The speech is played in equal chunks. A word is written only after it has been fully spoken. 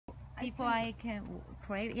Before I can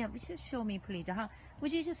pray, yeah, just show me, please.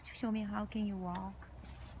 Would you just show me how can you walk?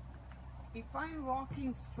 If I'm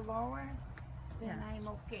walking slower, then I'm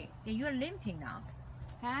okay. Yeah, you're limping now.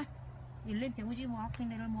 Huh? You're limping. Would you walk a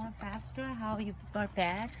little more faster? How you got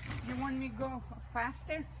bad? You want me to go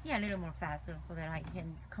faster? Yeah, a little more faster so that I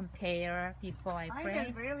can compare before I pray. I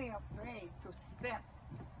am really afraid to step.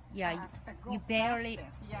 Yeah, go you barely.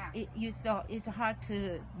 faster. Yeah. It's hard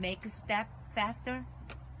to make a step faster.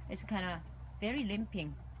 It's kind of very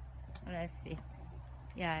limping. Let's see.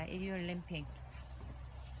 Yeah, you're limping.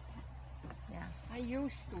 Yeah. I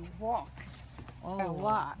used to walk a Oh,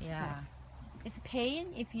 lot. yeah. It's pain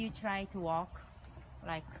if you try to walk,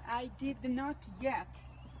 like. I did not yet.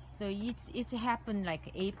 So it's happened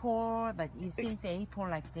like April, but since April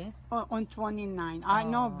like this. On 29. I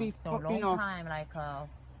know before, so long time, like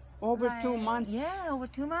over like, 2 months. Yeah, over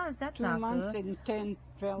 2 months. That's 2 not months good. and 10,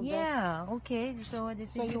 12 days. Yeah. Okay. So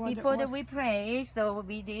this is before that we pray. So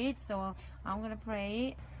we did. So I'm gonna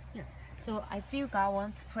pray. Yeah. So I feel God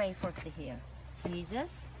wants to pray first here.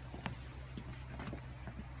 Jesus.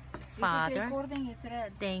 Father. Is it recording? It's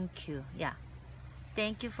red. Thank you. Yeah.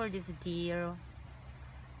 Thank you for this dear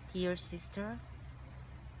sister.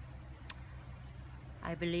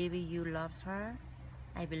 I believe you love her.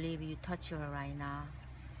 I believe you touch her right now.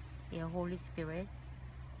 Dear Holy Spirit,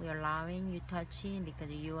 we are allowing you touching because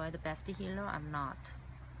you are the best healer. I'm not.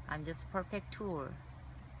 I'm just perfect tool.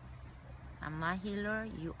 I'm not healer.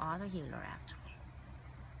 You are the healer actually.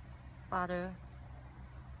 Father,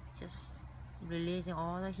 just releasing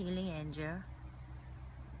all the healing angel.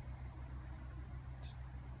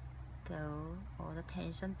 Go. All the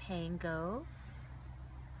tension, pain, go.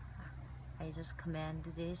 I just command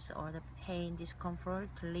this, all the pain, discomfort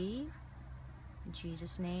to leave. In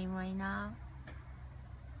Jesus' name right now.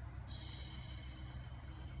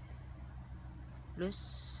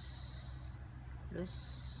 Loose.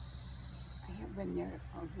 Loose. When you're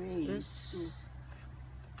away. Loose.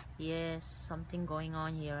 Yes, something going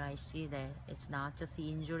on here. I see that it's not just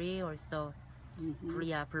injury, also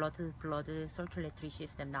yeah, blood circulatory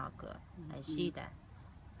system not good. I see that.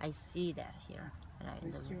 I see that here.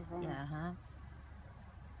 Yeah,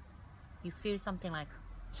 You feel something like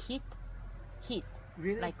heat,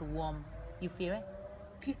 Really? like warm. You feel it?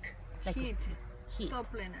 Kick. Like Heat. heat.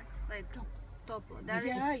 Toplene. Like toplo.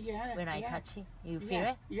 Yeah. When I touch it, you feel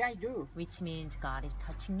it? Yeah, I do. Which means God is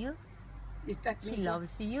touching you. That He means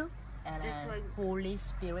loves you, and It's like- Holy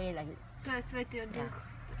Spirit, like To je Svetio Duh.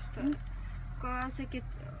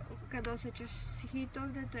 Kad osjećaš hit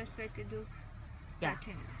ovdje, to je Sveti Duh. Yeah.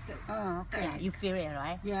 Touching. Oh, okay. yeah, you feel it,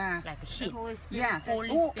 right? Yeah. Like The heat. Holy Spirit. Yeah. Holy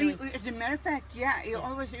Oh, Spirit. as a matter of fact, yeah, it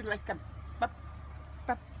always is like a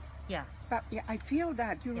Yeah, yeah, I feel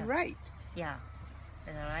that. You're Yeah. right. yeah.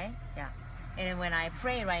 Is that right? Yeah. And then when I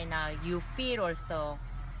pray right now, you feel also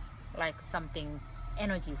like something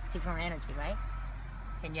energy, different energy, right?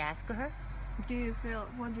 Can you ask her? What do you feel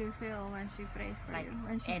when she prays for Like you?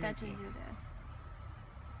 When she energy. touches you there?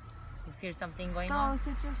 You feel something going Što on?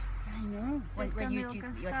 osjećaš? I know. What do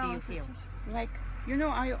you feel? Like,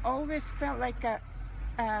 I always felt like a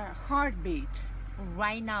heartbeat.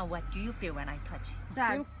 Right now, what do you feel when I touch?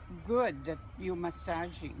 Sad. Feel good that you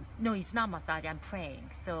massaging. No, it's not massage. I'm praying.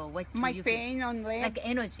 So what do My you feel? pain on leg. Like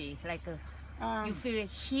energy, like you feel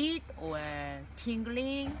heat or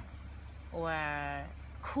tingling or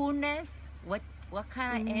coolness. What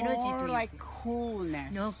kind of energy more do you like feel?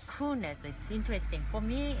 coolness. No, coolness. It's interesting. For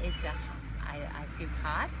me, it's I feel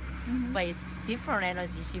hot, but it's different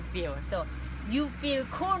energy she feels. So you feel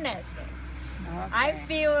coolness. Okay. I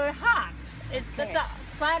feel hot. That's Okay.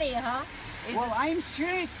 funny, huh? Well, I'm sure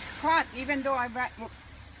it's hot, even though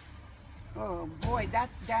oh boy, that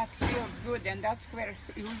feels good, and that's where it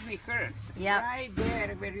usually hurts. Yeah. Right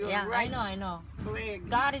there, where you're Yeah, right. I know. Leg.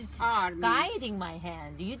 God is arm. guiding my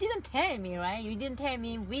hand. You didn't tell me, right? You didn't tell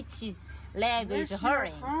me which leg Bless is your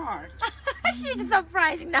hurting. heart. She's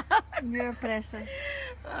surprised now. You're precious.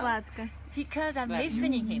 Slatka. Because I'm Like-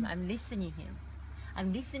 listening him. I'm listening him.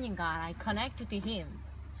 I'm listening God. I connect to him.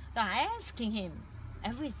 So I'm asking him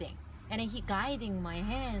everything. And he guiding my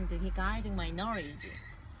hand. He guiding my knowledge.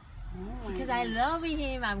 Oh, Because I love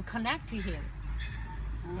him. I'm connect to him.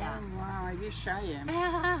 oh, yeah. wow, I wish I am.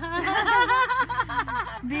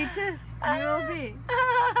 Beaches? You will be.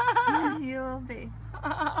 You will be.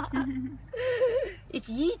 It's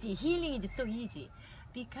easy. Healing is so easy.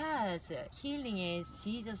 Because healing is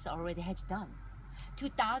Jesus already has done.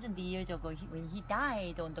 2,000 years ago, when he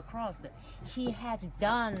died on the cross, he had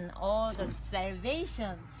done all the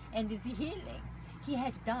salvation and this healing. He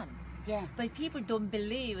has done. Yeah. But people don't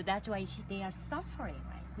believe. That's why they are suffering,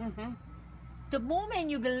 right? Mm-hmm. The moment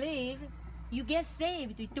you believe, you get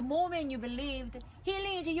saved. The moment you believed,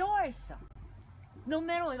 healing is yours. No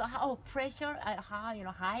matter how pressure, how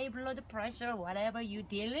high blood pressure, whatever you're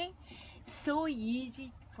dealing, so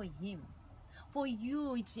easy for him. For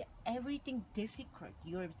you, it's everything difficult.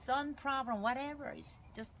 Your son problem, whatever, it's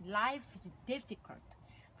just life is difficult.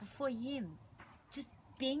 But for him, just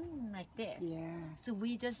being like this. Yeah. So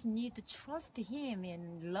we just need to trust him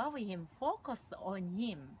and love him, focus on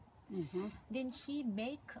him. Mm-hmm. Then he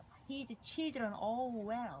make his children all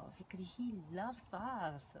well because he loves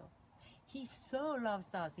us. He so loves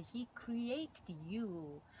us. He created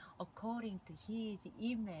you according to his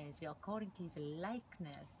image, according to his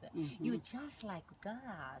likeness. Mm-hmm. You're just like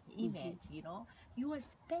God image, you know. You are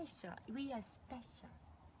special. We are special.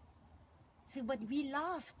 See, but we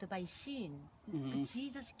lost by sin. But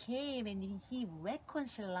Jesus came and he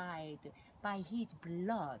reconciled by his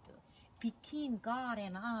blood. Between God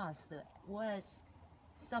and us was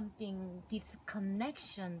something,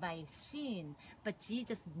 disconnection by sin, but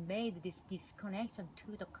Jesus made this disconnection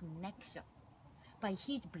to the connection. By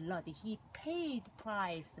his blood, he paid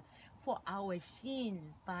price for our sin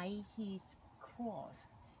by his cross,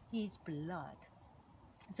 his blood.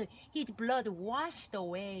 So his blood washed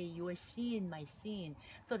away your sin, my sin,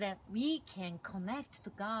 so that we can connect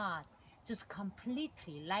to God just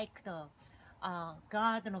completely, like the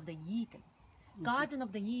Garden of the Eden. Garden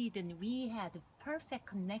of the Eden, we had perfect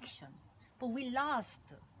connection, but we lost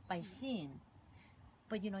by sin.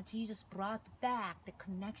 But Jesus brought back the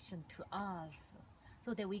connection to us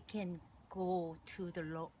so that we can go to the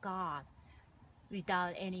Lord God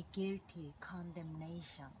without any guilty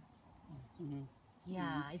condemnation.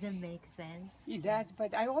 Yeah, does that make sense? It does,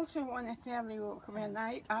 but I also want to tell you,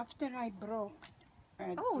 after I broke.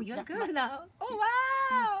 Oh, you're good now. Oh,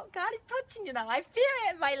 wow. God is touching you now. I feel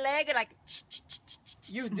it in my leg like.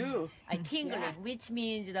 You do. I tingling, which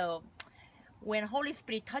means when Holy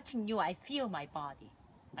Spirit touching you, I feel my body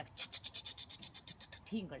like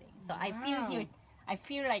tingling. So I feel here. I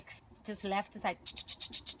feel like just left side,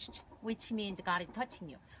 which means God is touching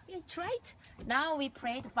you. You try it. Now we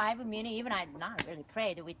prayed 5 minutes. Even I not really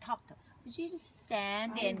prayed. We talked. You just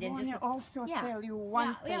stand and then just. I want to also tell you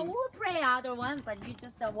one thing. Yeah, we'll pray other one, but you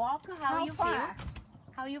just walk how you far? feel.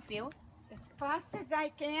 How you feel? As fast as I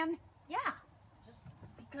can. Yeah, just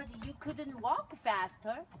because you couldn't walk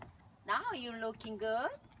faster. Now you're looking good.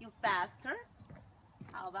 You faster.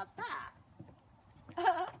 How about that?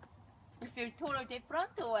 You feel totally different,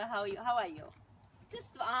 or how are you?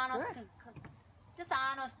 Just honest. Good. Just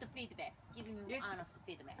honest feedback. Give me It's- honest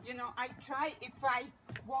feedback. I try if I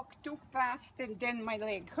walk too fast and then my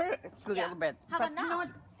leg hurts a Yeah. little bit. How but about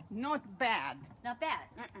now? not bad. Not bad.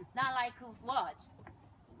 Uh-uh. Not like what?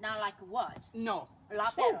 Not like what? No. A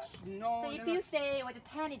lot Oh, better. no. So if no. you say the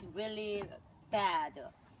 10 is really bad,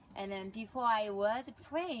 and then before I was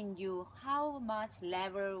praying you, how much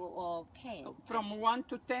level of pain? From 1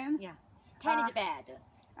 to 10? Yeah. 10 is Uh, bad.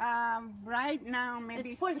 Right now, The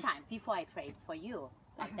maybe. first time, before I prayed for you,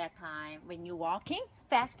 at that time, when you're walking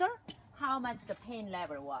faster, how much the pain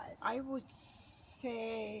level was? I would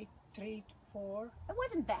say 3 to 4. It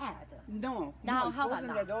wasn't bad. No. Now, no, it how about wasn't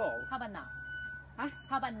now? at all. How about now? Huh?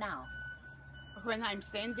 How about now? When I'm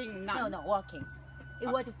standing now. No, walking. It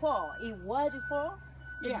was 4. It was 4.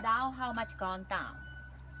 Yeah. Now how much gone down?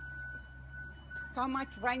 How much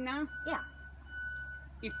right now? Yeah,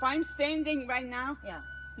 If I'm standing right now, yeah.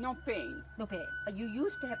 no pain. No pain. But you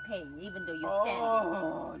used to have pain even though you're standing.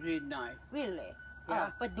 Oh, didn't I? Really?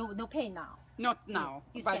 Yeah. But no pain now. Not now.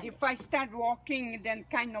 you But standing. if I start walking, then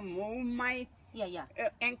kind of move my Yeah.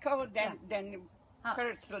 ankle, then How-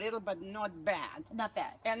 hurts a little, but not bad. Not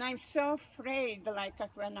bad. And I'm so afraid, like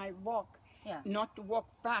when I walk, Yeah. not to walk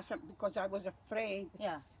fast because I was afraid.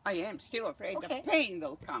 Yeah. I am still afraid Okay. the pain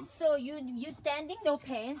will come. So you standing, no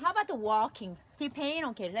pain. How about the walking? Still pain?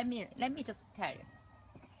 Okay, let me just tell you.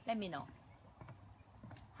 Let me know.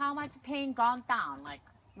 How much pain gone down, like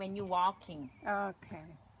when you walking? Okay.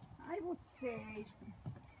 I would say,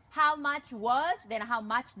 How much was, then how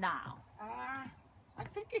much now? I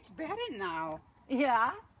think it's better now.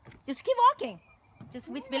 Yeah. Just keep walking. Just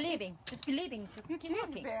with believing. Just believing. Just It keep is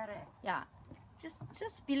walking. better. Yeah.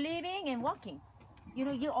 Just believing and walking.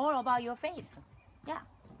 You're all about your faith. Yeah.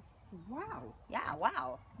 Wow. Yeah.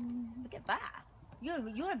 Wow. Look at that.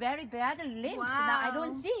 You're very bad limp now. I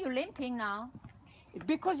don't Wow. see you limping now.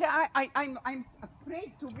 Because I'm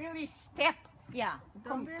afraid to really step Yeah.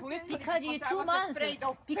 Don't be completely. afraid. Because you're I 2 was months. afraid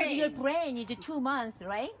of Because pain. your brain is 2 months,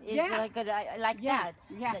 right? It's Yeah. like Yeah, that.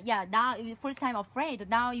 yeah. Yeah. Now you first time afraid.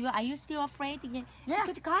 Now are you still afraid? Yeah.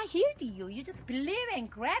 Because God healed you. You just believing,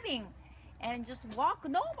 grabbing, and just walk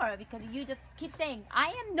normal because you just keep saying, I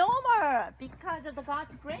am normal because of the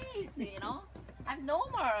God's grace, you know. I'm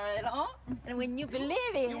normal, you know. And when you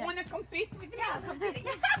believe it, You want to compete with me? yeah, completely.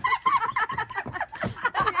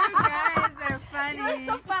 You guys are funny. You're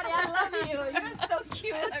so funny. I love you. You're so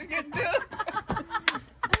cute. You do.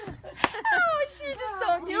 Oh, she's just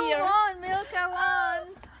so You dear. won, Milka won.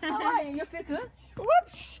 How are you? You feel good?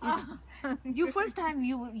 Whoops. You first time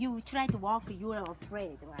you tried to walk, you were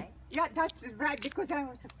afraid, right? Yeah, that's right, because I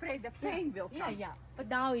was afraid the pain will Yeah, come. yeah. But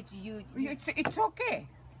now it's you. It's okay.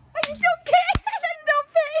 It's okay. No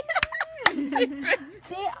pain.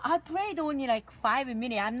 See, I prayed only like 5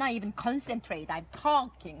 minutes. I'm not even concentrate. I'm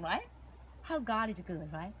talking, right? How God is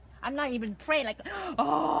good, right? I'm not even praying like,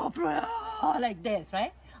 oh, pray, like this,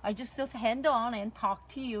 right? I just hand on and talk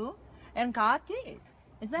to you, and God did.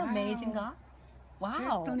 Isn't that amazing, God?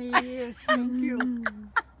 Wow. Certainly is. Thank you.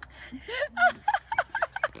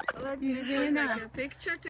 Let me put like a picture to